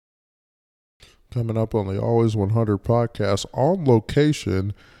Coming up on the Always 100 podcast, on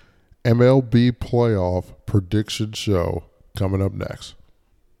location, MLB playoff prediction show. Coming up next.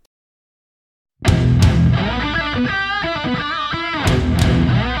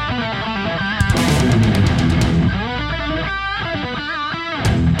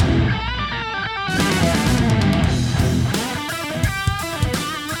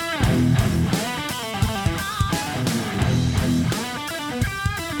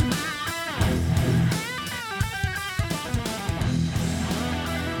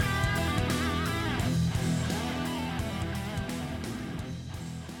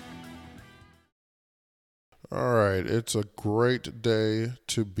 All right, it's a great day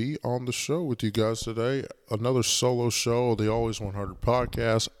to be on the show with you guys today. Another solo show of the Always 100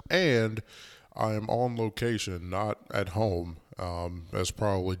 podcast, and I am on location, not at home, as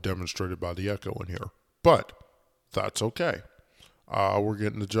probably demonstrated by the echo in here. But that's okay. We're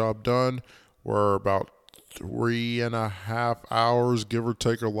getting the job done. We're about 3.5 hours, give or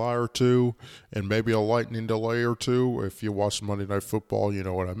take a lie or two, and maybe a lightning delay or two. If you watch Monday Night Football, you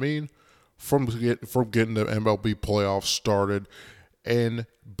know what I mean. From getting the MLB playoffs started in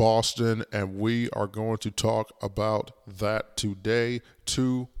Boston, and we are going to talk about that today.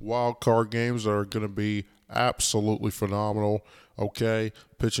 2 wildcard games that are going to be absolutely phenomenal. Okay,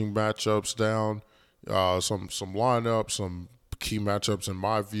 pitching matchups down, some lineups, some key matchups in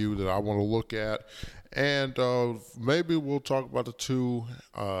my view that I want to look at. And maybe we'll talk about the 2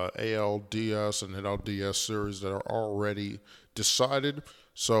 ALDS and NLDS series that are already decided.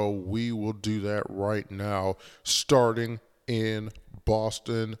 So we will do that right now, starting in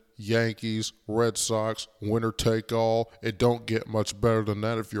Boston. Yankees, Red Sox, winner take all. It don't get much better than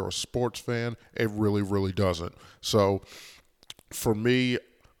that if you're a sports fan. It really, really doesn't. So for me,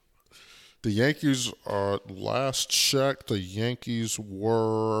 the Yankees last check, the Yankees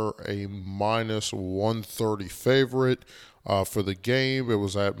were a minus 130 favorite for the game. It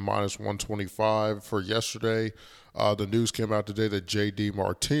was at minus 125 for yesterday. The news came out today that J.D.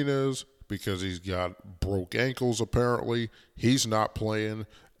 Martinez, because he's got broke ankles apparently, he's not playing.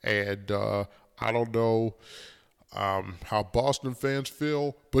 And I don't know how Boston fans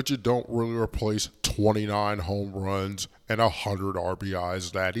feel, but you don't really replace 29 home runs and 100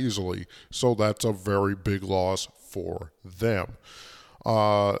 RBIs that easily. So that's a very big loss for them.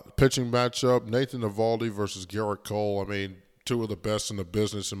 Pitching matchup, Nathan Eovaldi versus Garrett Cole. I mean, 2 of the best in the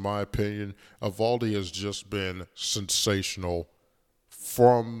business, in my opinion. Eovaldi has just been sensational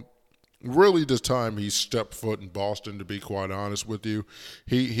from really the time he stepped foot in Boston, to be quite honest with you.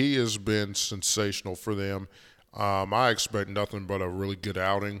 He has been sensational for them. I expect nothing but a really good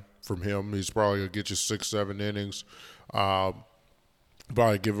outing from him. He's probably going to get you 6-7 innings.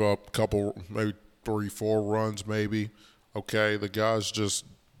 Probably give up a couple, maybe 3-4 runs maybe. Okay, the guy's just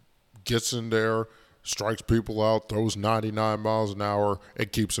gets in there, strikes people out, throws 99 miles an hour,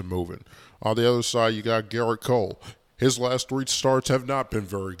 and keeps it moving. On the other side, you got Garrett Cole. His last 3 starts have not been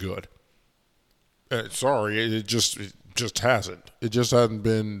very good. It just hasn't. It just hasn't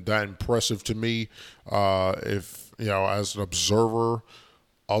been that impressive to me. If you know, as an observer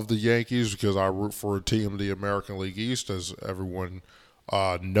of the Yankees, because I root for a team in the American League East, as everyone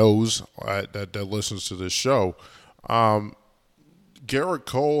knows that listens to this show. Garrett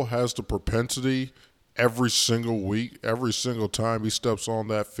Cole has the propensity every single week, every single time he steps on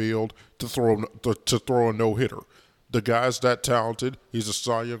that field to throw a no-hitter. The guy's that talented. He's a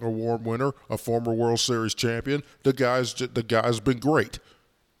Cy Young Award winner, a former World Series champion. The guy's been great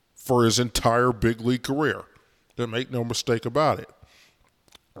for his entire big league career. Make no mistake about it.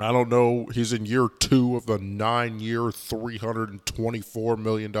 I don't know. He's in year 2 of the 9-year, $324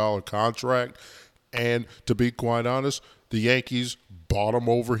 million contract. And to be quite honest, the Yankees bought him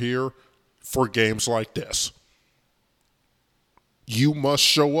over here for games like this. You must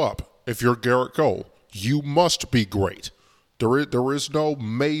show up if you're Garrett Cole. You must be great. There is no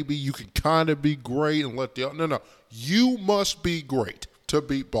maybe you can kind of be great and let the – no. You must be great to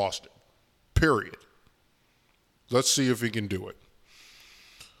beat Boston, period. Let's see if he can do it.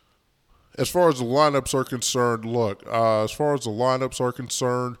 As far as the lineups are concerned,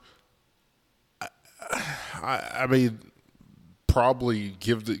 I mean, probably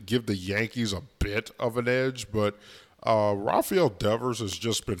give the Yankees a bit of an edge, but Rafael Devers has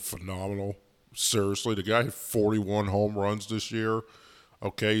just been phenomenal. Seriously, the guy hit 41 home runs this year.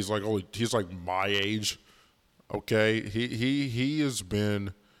 Okay, he's like my age. Okay, he has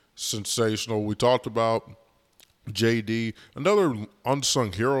been sensational. We talked about JD, another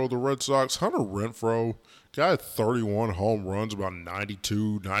unsung hero of the Red Sox, Hunter Renfroe. Guy had 31 home runs, about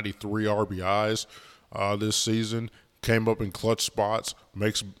 92, 93 RBIs this season. came up in clutch spots,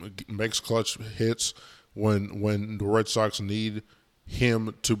 makes clutch hits when the Red Sox need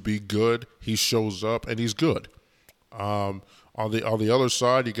him to be good. He shows up and he's good. On the other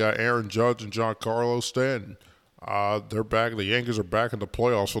side, you got Aaron Judge and Giancarlo Stanton. They're back. The Yankees are back in the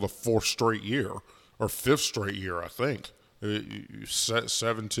playoffs for the fourth straight year, or fifth straight year, I think.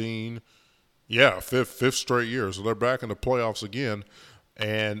 17, yeah, fifth straight year. So they're back in the playoffs again.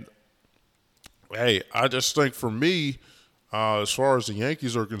 And hey, I just think for me, as far as the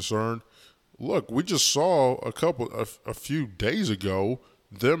Yankees are concerned, look, we just saw a few days ago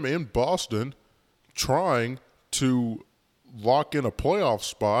them in Boston trying to lock in a playoff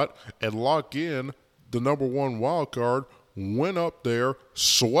spot and lock in the number one wild card, went up there,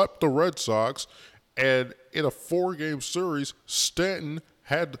 swept the Red Sox, and in a 4-game series, Stanton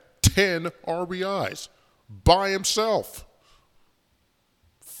had 10 RBIs by himself.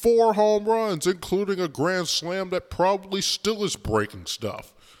 4 home runs, including a grand slam that probably still is breaking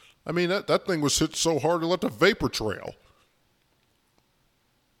stuff. I mean, that thing was hit so hard it left a vapor trail.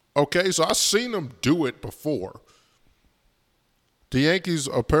 Okay, so I've seen him do it before. The Yankees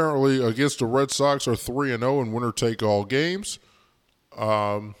apparently against the Red Sox are 3-0 in winner-take-all games.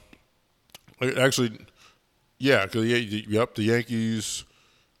 Actually, yeah, the Yankees.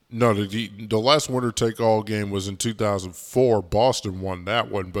 No, the last winner-take-all game was in 2004. Boston won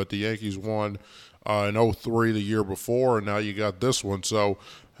that one, but the Yankees won in 2003 the year before, and now you got this one. So,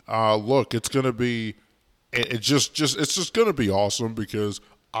 look, it's gonna be, it's just gonna be awesome because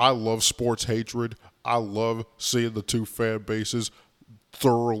I love sports hatred. I love seeing the two fan bases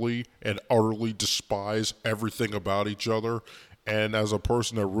thoroughly and utterly despise everything about each other. And as a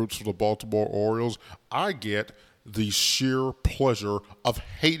person that roots for the Baltimore Orioles, I get the sheer pleasure of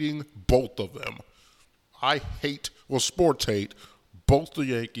hating both of them. I sports hate both the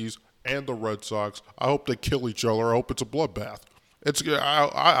Yankees and the Red Sox. I hope they kill each other. I hope it's a bloodbath.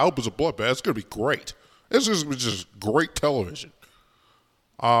 I hope it's a bloodbath. It's going to be great. It's just great television.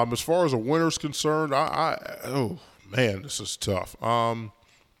 As far as a winner's concerned, oh man, this is tough. I'll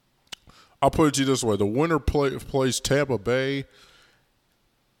put it to you this way: the winner plays Tampa Bay,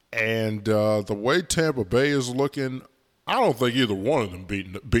 and the way Tampa Bay is looking, I don't think either one of them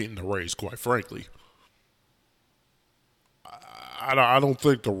beating the Rays. Quite frankly, I don't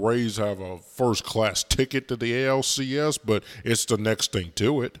think the Rays have a first-class ticket to the ALCS, but it's the next thing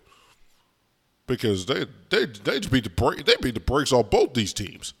to it. Because they beat the brakes off both these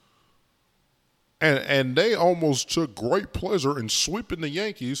teams, and they almost took great pleasure in sweeping the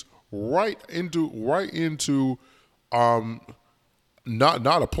Yankees right into not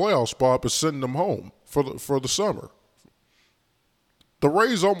a playoff spot, but sending them home for the summer. The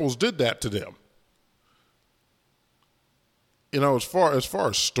Rays almost did that to them. You know, as far as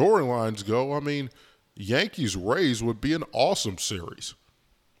storylines go, I mean, Yankees Rays would be an awesome series.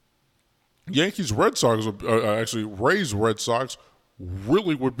 Yankees Red Sox, actually Rays Red Sox,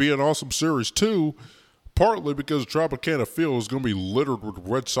 really would be an awesome series too, partly because Tropicana Field is going to be littered with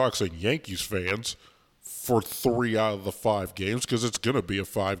Red Sox and Yankees fans for 3 out of the 5 games, because it's going to be a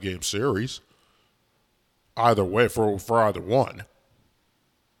 5-game series either way for either one.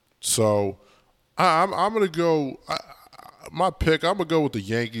 So I'm going to go. My pick, I'm going to go with the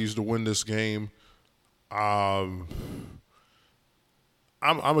Yankees to win this game.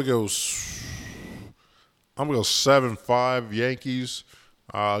 I'm gonna go 7-5 Yankees.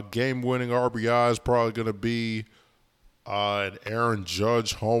 Game-winning RBI is probably gonna be an Aaron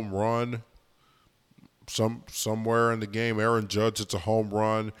Judge home run. Somewhere in the game, Aaron Judge hits a home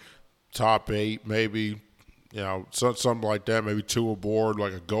run, top 8 maybe. You know, something like that. Maybe 2 aboard,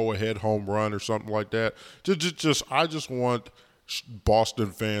 like a go-ahead home run or something like that. I just want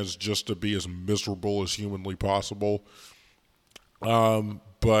Boston fans just to be as miserable as humanly possible.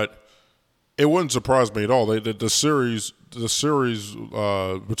 But it wouldn't surprise me at all. The series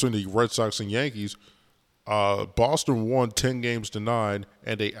between the Red Sox and Yankees, Boston won 10-9,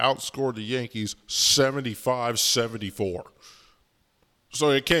 and they outscored the Yankees 75-74. So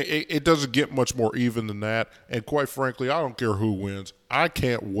it doesn't get much more even than that. And quite frankly, I don't care who wins. I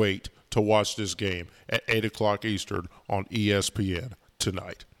can't wait to watch this game at 8 o'clock Eastern on ESPN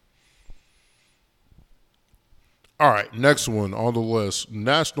tonight. All right, next one on the list,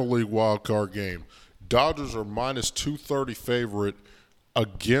 National League wildcard game. Dodgers are minus 230 favorite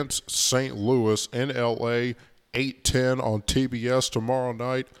against St. Louis in L.A., 8:10 on TBS tomorrow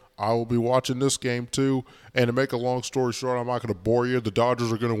night. I will be watching this game too. And to make a long story short, I'm not going to bore you. The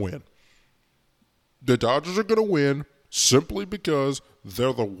Dodgers are going to win. The Dodgers are going to win simply because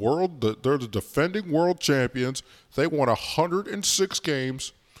they're the defending world champions. They won 106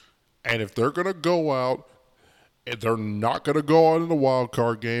 games, and if they're going to go out They're not going to go on in the wild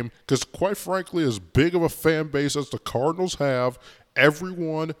card game because, quite frankly, as big of a fan base as the Cardinals have,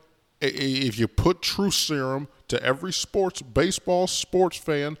 everyone, if you put true serum to every baseball sports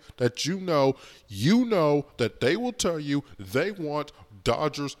fan that you know that they will tell you they want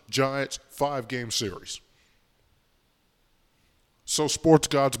Dodgers Giants 5-game series. So sports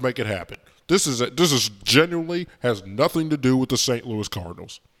gods, make it happen. This is genuinely has nothing to do with the St. Louis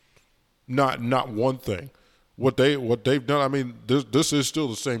Cardinals. Not one thing. What they've done. I mean, this is still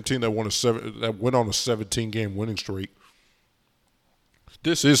the same team that went on a 17-game winning streak.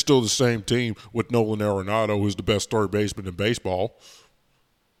 This is still the same team with Nolan Arenado, who's the best third baseman in baseball.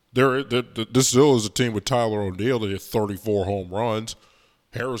 This still is a team with Tyler O'Neill that hit 34 home runs.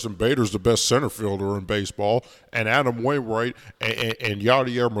 Harrison Bader's the best center fielder in baseball, and Adam Wainwright and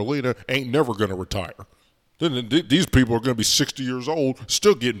Yadier Molina ain't never going to retire. These people are going to be 60 years old,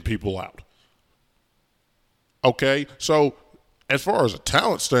 still getting people out. Okay, so as far as a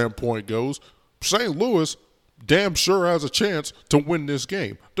talent standpoint goes, St. Louis damn sure has a chance to win this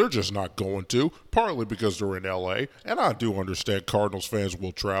game. They're just not going to, partly because they're in L.A., and I do understand Cardinals fans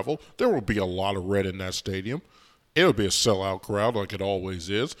will travel. There will be a lot of red in that stadium. It'll be a sellout crowd like it always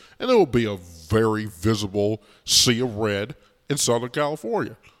is, and there will be a very visible sea of red in Southern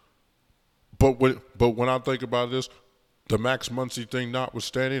California. But when I think about this, the Max Muncy thing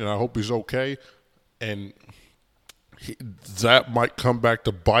notwithstanding, and I hope he's okay, and that might come back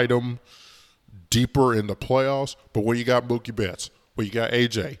to bite him deeper in the playoffs. But when you got Mookie Betts, when you got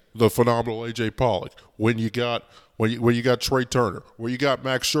AJ, the phenomenal AJ Pollock, when you got Trey Turner, when you got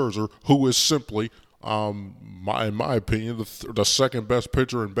Max Scherzer, who is simply, in my opinion, the second best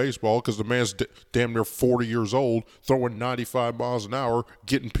pitcher in baseball because the man's damn near 40 years old, throwing 95 miles an hour,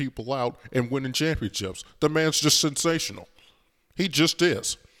 getting people out, and winning championships. The man's just sensational. He just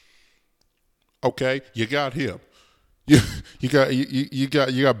is. Okay, you got him. You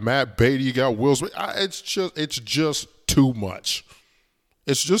got Matt Beatty, you got Will Smith. It's just too much.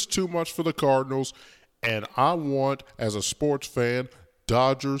 It's just too much for the Cardinals, and I want, as a sports fan,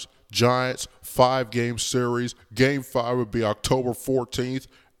 Dodgers, Giants, 5-game series. Game 5 would be October 14th,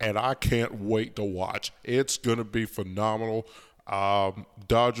 and I can't wait to watch. It's going to be phenomenal.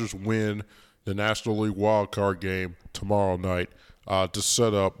 Dodgers win the National League wildcard game tomorrow night to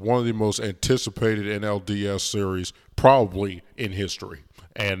set up one of the most anticipated NLDS series probably in history,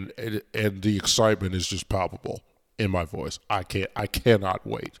 and the excitement is just palpable in my voice. I cannot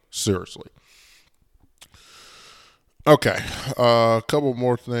wait, seriously. Okay, a couple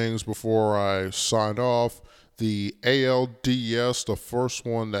more things before I sign off. The ALDS, the first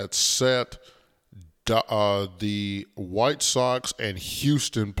one that's set, the White Sox and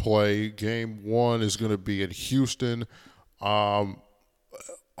Houston play. Game 1 is going to be in Houston. Man,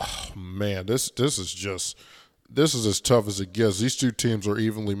 this is as tough as it gets. These two teams are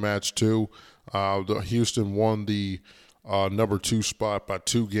evenly matched too. The Houston won the number 2 spot by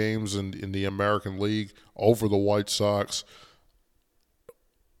 2 games in the American League over the White Sox.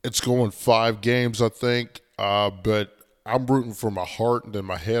 It's going 5 games, I think, but I'm rooting for my heart and then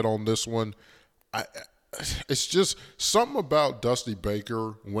my head on this one. It's just something about Dusty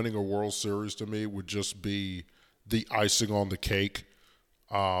Baker winning a World Series to me would just be the icing on the cake.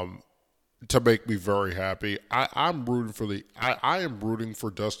 To make me very happy. I am rooting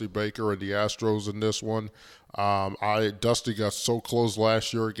for Dusty Baker and the Astros in this one. Dusty got so close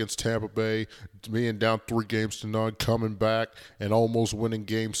last year against Tampa Bay, being down 3-0, coming back and almost winning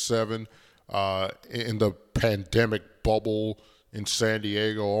Game 7 in the pandemic bubble in San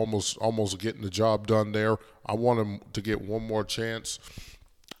Diego, almost getting the job done there. I want him to get one more chance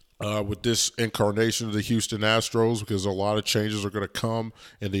with this incarnation of the Houston Astros, because a lot of changes are going to come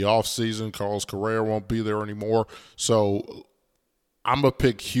in the offseason. Carlos Correa won't be there anymore. So I'm going to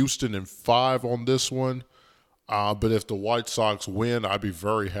pick Houston in 5 on this one. But if the White Sox win, I'd be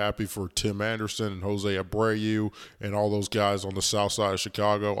very happy for Tim Anderson and Jose Abreu and all those guys on the south side of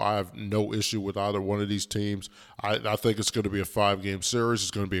Chicago. I have no issue with either one of these teams. I think it's going to be a 5-game series. It's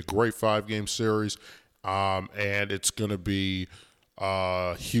going to be a great 5-game series. And it's going to be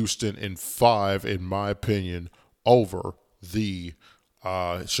Houston in 5, in my opinion, over the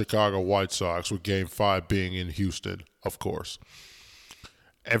Chicago White Sox, with Game 5 being in Houston, of course.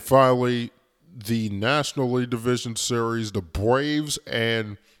 And finally, the National League Division Series, the Braves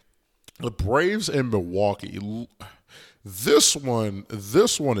and Milwaukee. This one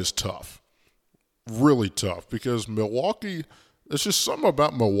is tough, really tough, because Milwaukee. There's just something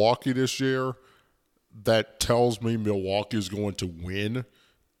about Milwaukee this year that tells me Milwaukee is going to win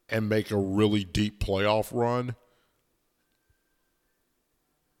and make a really deep playoff run.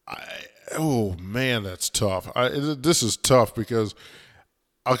 Oh man, that's tough. This is tough because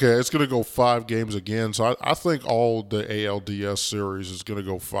okay, it's going to go 5 games again. So I think all the ALDS series is going to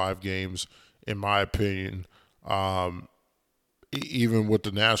go 5 games, in my opinion. Even with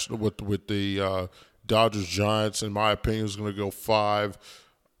the national with the Dodgers Giants, in my opinion, is going to go 5.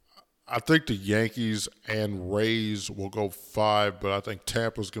 I think the Yankees and Rays will go 5, but I think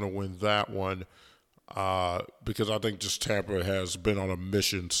Tampa's going to win that one because I think just Tampa has been on a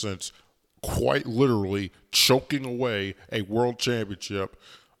mission since quite literally choking away a world championship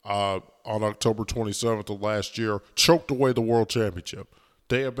on October 27th of last year, choked away the world championship.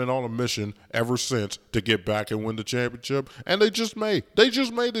 They have been on a mission ever since to get back and win the championship, and they just may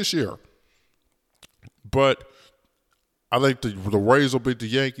this year. But I think the Rays will beat the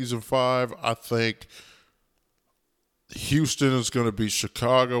Yankees in 5. I think Houston is going to beat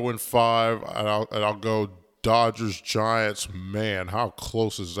Chicago in 5, and I'll go Dodgers Giants. Man, how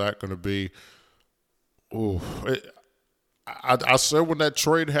close is that going to be? Ooh, I said when that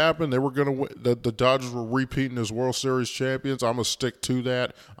trade happened, they were going to win. The Dodgers were repeating as World Series champions. I'm going to stick to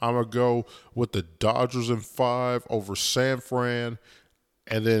that. I'm going to go with the Dodgers in 5 over San Fran,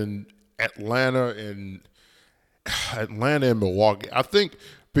 and then Atlanta and Milwaukee. I think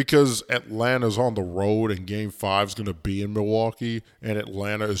because Atlanta's on the road and Game 5 is going to be in Milwaukee, and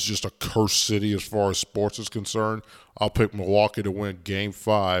Atlanta is just a cursed city as far as sports is concerned, I'll pick Milwaukee to win Game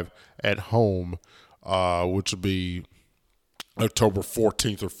 5 at home, which will be October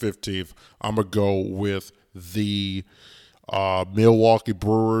 14th or 15th. I'm going to go with the Milwaukee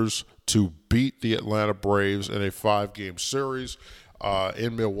Brewers to beat the Atlanta Braves in a 5-game series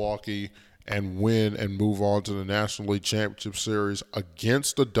in Milwaukee and win and move on to the National League Championship Series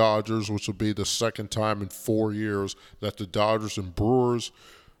against the Dodgers, which will be the second time in 4 years that the Dodgers and Brewers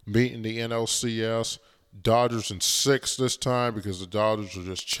meet in the NLCS. Dodgers in 6 this time because the Dodgers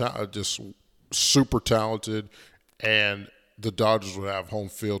are just super talented, and the Dodgers would have home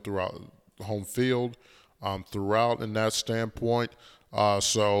field throughout in that standpoint.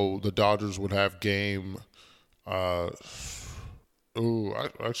 So the Dodgers would have game.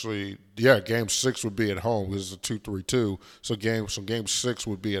 Game 6 would be at home. This is a 2-3-2. So game 6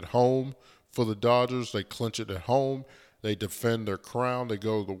 would be at home for the Dodgers. They clinch it at home. They defend their crown. They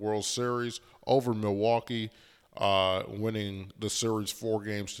go to the World Series over Milwaukee, winning the series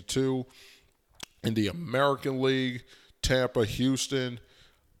 4-2. In the American League, Tampa, Houston.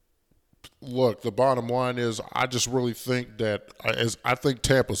 Look, the bottom line is I just really think that I think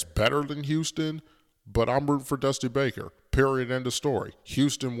Tampa's better than Houston, but I'm rooting for Dusty Baker. Period. End of story.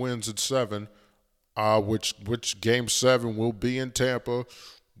 Houston wins at 7, which Game 7 will be in Tampa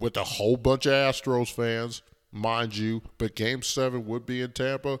with a whole bunch of Astros fans, mind you. But Game 7 would be in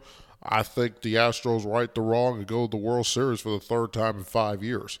Tampa. I think the Astros right the wrong and go to the World Series for the 3rd time in 5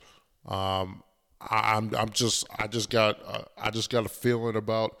 years. I just got a feeling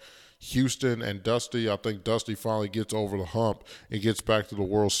about Houston and Dusty. I think Dusty finally gets over the hump and gets back to the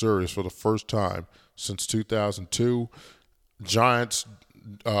World Series for the first time since 2002. Giants,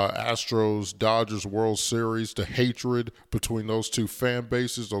 Astros, Dodgers World Series. The hatred between those two fan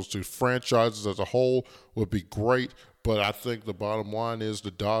bases, those two franchises as a whole would be great. But I think the bottom line is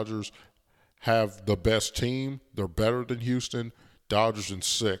the Dodgers have the best team. They're better than Houston. Dodgers in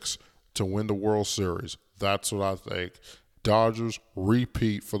 6 to win the World Series. That's what I think. Dodgers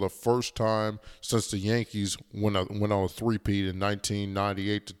repeat for the first time since the Yankees went on a three-peat in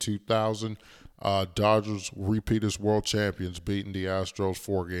 1998 to 2000. Dodgers repeat as world champions, beating the Astros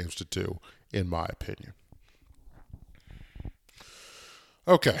 4-2, in my opinion.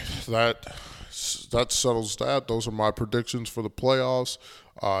 Okay, that settles that. Those are my predictions for the playoffs.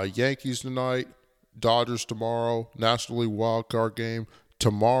 Yankees tonight, Dodgers tomorrow, National League Wildcard game.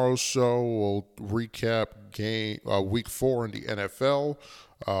 Tomorrow's show will recap Week 4 in the NFL.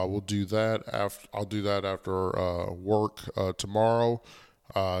 We'll do that after. I'll do that after work tomorrow.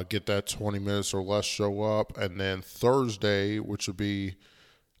 Get that 20 minutes or less show up, and then Thursday, which will be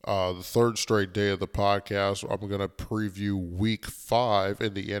the 3rd straight day of the podcast, I'm going to preview Week 5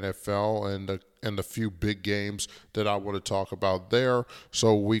 in the NFL and the few big games that I want to talk about there.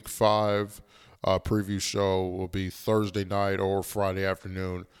 So Week 5. Preview show will be Thursday night or Friday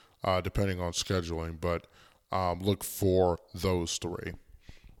afternoon, depending on scheduling. But look for those 3.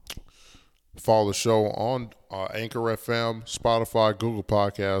 Follow the show on Anchor FM, Spotify, Google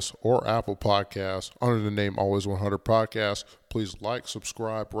Podcasts, or Apple Podcasts under the name Always 100 Podcasts. Please like,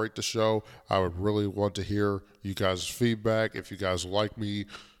 subscribe, rate the show. I would really want to hear you guys' feedback. If you guys like me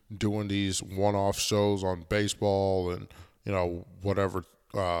doing these one-off shows on baseball and whatever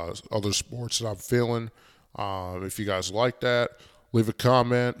other sports that I'm feeling. If you guys like that, Leave a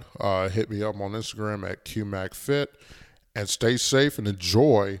comment. Hit me up on Instagram at QMacFit. And stay safe and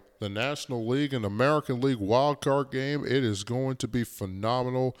enjoy the National League and American League Wildcard game. It is going to be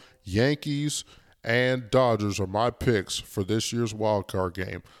phenomenal. Yankees and Dodgers are my picks for this year's Wildcard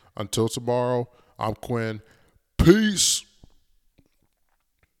game. Until tomorrow, I'm Quinn. Peace.